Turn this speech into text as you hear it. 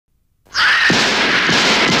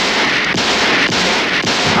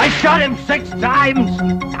I shot him 6 times.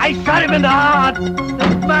 I shot him in the heart.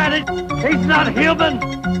 This man, he's not human.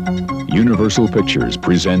 Universal Pictures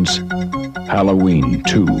presents Halloween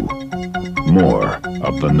 2, More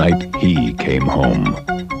of the Night He Came Home.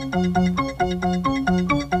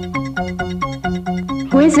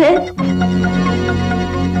 Who is it?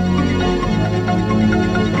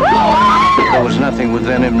 There was nothing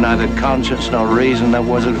within him, neither conscience nor reason, that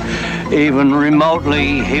wasn't even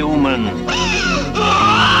remotely human.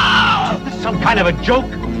 This is some kind of a joke?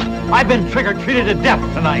 I've been trick-or-treated to death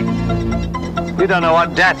tonight. You don't know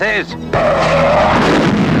what death is.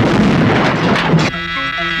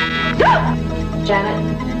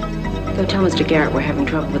 Janet, go tell Mr. Garrett we're having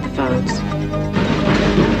trouble with the phones.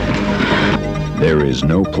 There is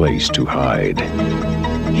no place to hide.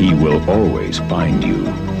 He will always find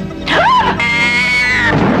you.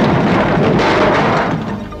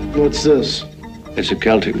 What's this? It's a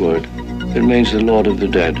Celtic word. It means the Lord of the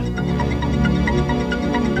Dead.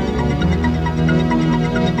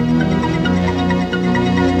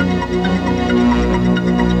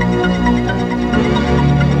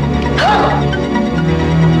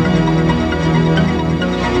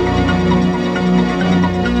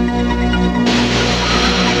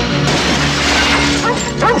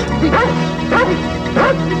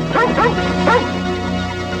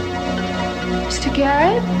 Mr.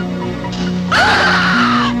 Garrett?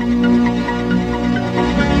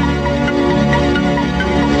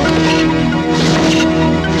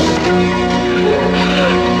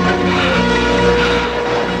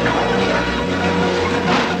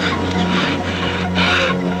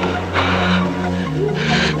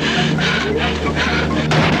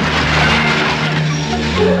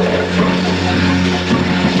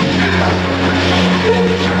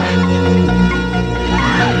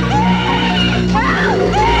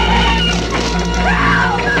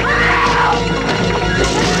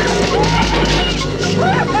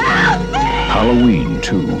 Halloween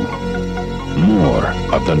 2, More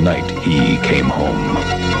of the Night He Came Home.